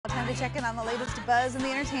to check in on the latest buzz in the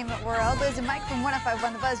entertainment world. Liz and Mike from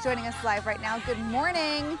 105.1 The Buzz joining us live right now. Good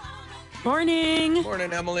morning. Morning.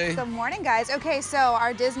 Morning, Emily. Good morning, guys. Okay, so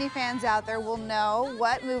our Disney fans out there will know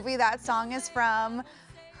what movie that song is from.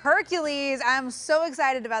 Hercules. I'm so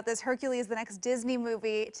excited about this. Hercules, the next Disney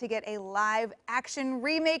movie to get a live action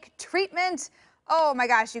remake treatment. Oh my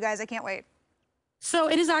gosh, you guys, I can't wait.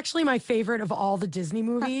 So it is actually my favorite of all the Disney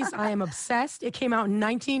movies. I am obsessed. It came out in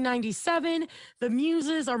 1997. The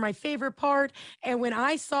muses are my favorite part. And when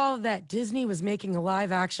I saw that Disney was making a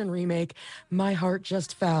live action remake, my heart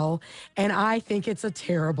just fell. And I think it's a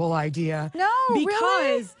terrible idea. No,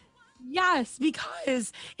 really? Yes,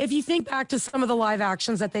 because if you think back to some of the live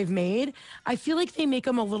actions that they've made, I feel like they make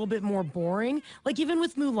them a little bit more boring. Like even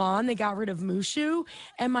with Mulan, they got rid of Mushu.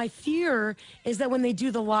 And my fear is that when they do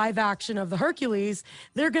the live action of the Hercules,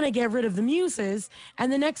 they're going to get rid of the muses.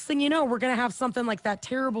 And the next thing you know, we're going to have something like that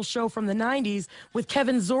terrible show from the 90s with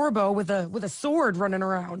Kevin Sorbo with a sword running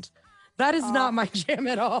around. That is not my jam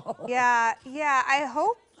at all. Yeah, I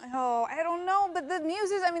hope. Oh, I don't know, but the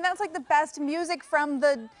muses, I mean, that's like the best music from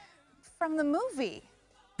the movie.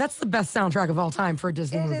 That's the best soundtrack of all time for a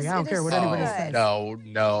Disney movie. I don't care what anybody says. No.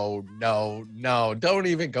 Don't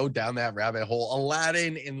even go down that rabbit hole.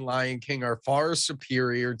 Aladdin and Lion King are far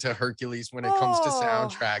superior to Hercules when it comes to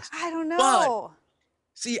soundtracks. I don't know. But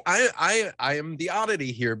see, I am the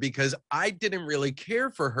oddity here because I didn't really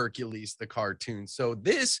care for Hercules, the cartoon. So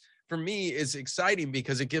this, for me, is exciting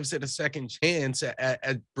because it gives it a second chance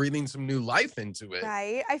at breathing some new life into it.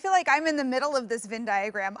 Right. I feel like I'm in the middle of this Venn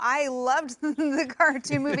diagram. I loved the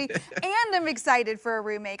cartoon movie and I'm excited for a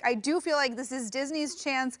remake. I do feel like this is Disney's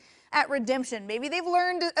chance at redemption. Maybe they've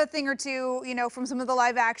learned a thing or two, you know, from some of the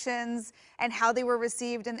live actions and how they were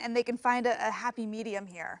received, and they can find a happy medium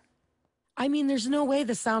here. I mean, there's no way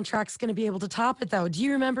the soundtrack's going to be able to top it, though. Do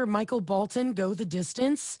you remember Michael Bolton, Go the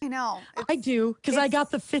Distance? I know. I do, because I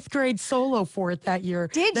got the 5th grade solo for it that year.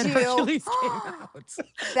 Did that you? Hercules came out.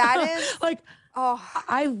 That is... like,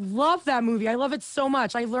 I love that movie. I love it so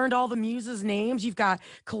much. I learned all the muses' names. You've got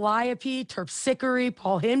Calliope, Terpsichore,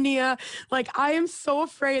 Polhymnia. Like, I am so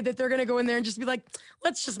afraid that they're going to go in there and just be like,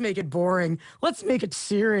 let's just make it boring. Let's make it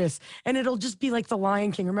serious. And it'll just be like The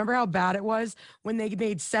Lion King. Remember how bad it was when they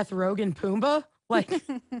made Seth Rogen Pumbaa? Like,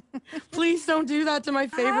 please don't do that to my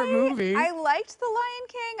favorite movie. I liked The Lion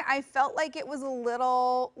King. I felt like it was a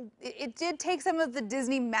little, it did take some of the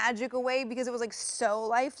Disney magic away because it was like so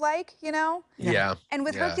lifelike, you know? Yeah. And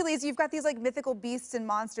with Hercules, you've got these like mythical beasts and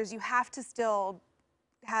monsters. You have to still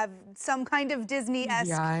have some kind of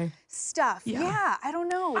Disney-esque stuff. Yeah, I don't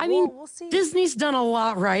know. I mean, we'll see. Disney's done a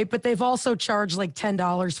lot right, but they've also charged like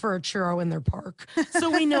 $10 for a churro in their park.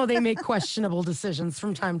 So we know they make questionable decisions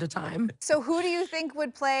from time to time. So who do you think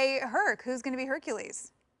would play Herc? Who's going to be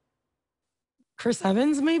Hercules? Chris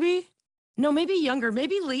Evans, maybe? No, maybe younger.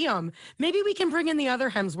 Maybe Liam. Maybe we can bring in the other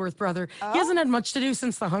Hemsworth brother. He hasn't had much to do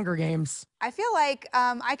since the Hunger Games. I feel like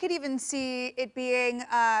I could even see it being,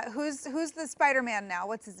 who's the Spider-Man now?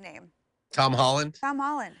 What's his name? Tom Holland. Tom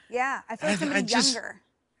Holland. Yeah, I feel like somebody younger.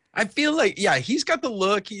 I feel like, he's got the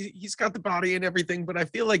look, he's got the body and everything, but I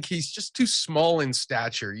feel like he's just too small in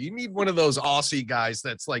stature. You need one of those Aussie guys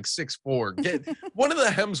that's like 6'4". Get one of the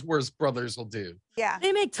Hemsworth brothers will do. Yeah.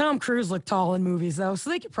 They make Tom Cruise look tall in movies though, so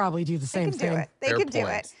they could probably do the same thing. They could do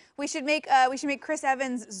it. We should make Chris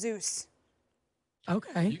Evans Zeus.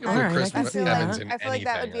 Okay. You can put Chris Evans in I feel like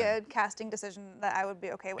that would be a casting decision that I would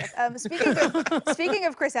be okay with. Speaking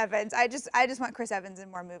of Chris Evans, I just want Chris Evans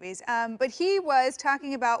in more movies. But he was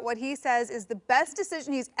talking about what he says is the best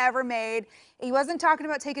decision he's ever made. He wasn't talking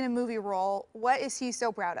about taking a movie role. What is he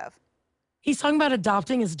so proud of? He's talking about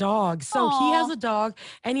adopting his dog. So he has a dog,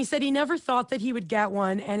 and he said he never thought that he would get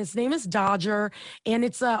one, and his name is Dodger, and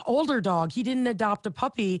it's an older dog. He didn't adopt a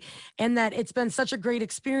puppy, and that it's been such a great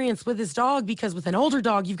experience with his dog because with an older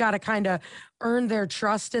dog, you've got to kind of earn their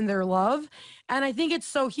trust and their love. And I think it's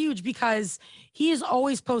so huge because he is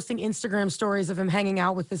always posting Instagram stories of him hanging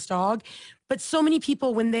out with this dog. But so many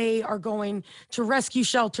people, when they are going to rescue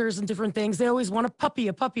shelters and different things, they always want a puppy,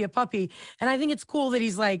 a puppy, a puppy. And I think it's cool that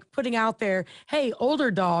he's like putting out there, hey,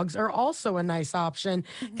 older dogs are also a nice option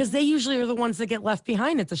because they usually are the ones that get left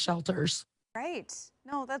behind at the shelters. Right.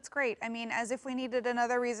 No, that's great. I mean, as if we needed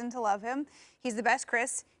another reason to love him. He's the best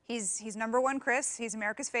Chris. He's #1 Chris. He's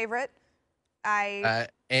America's favorite.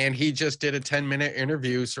 And he just did a 10-minute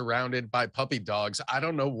interview surrounded by puppy dogs. I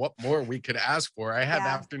don't know what more we could ask for. I had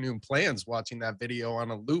afternoon plans watching that video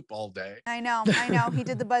on a loop all day. I know. He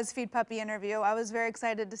did the BuzzFeed puppy interview. I was very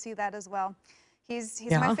excited to see that as well. He's my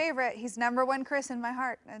Yeah. favorite. He's #1 Chris in my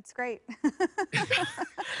heart. It's great.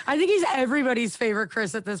 I think he's everybody's favorite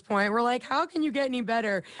Chris at this point. We're like, how can you get any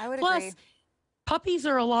better? I would agree. Plus, puppies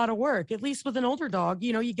are a lot of work. At least with an older dog,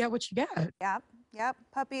 you get what you get. Yep, yep.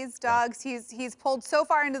 Puppies, Yeah. dogs. He's pulled so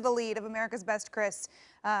far into the lead of America's Best Chris.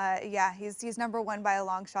 Yeah, he's #1 by a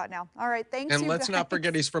long shot now. All right, thanks And you let's guys. not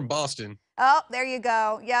forget he's from Boston. Oh, there you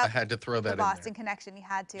go. I Yep. had to throw The that in Boston there. connection. You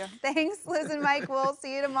had to. Thanks, Liz and Mike. We'll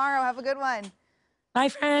see you tomorrow. Have a good one. Bye,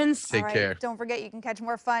 friends. All Take right. care. Don't forget, you can catch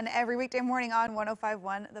more fun every weekday morning on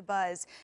 105.1 The Buzz.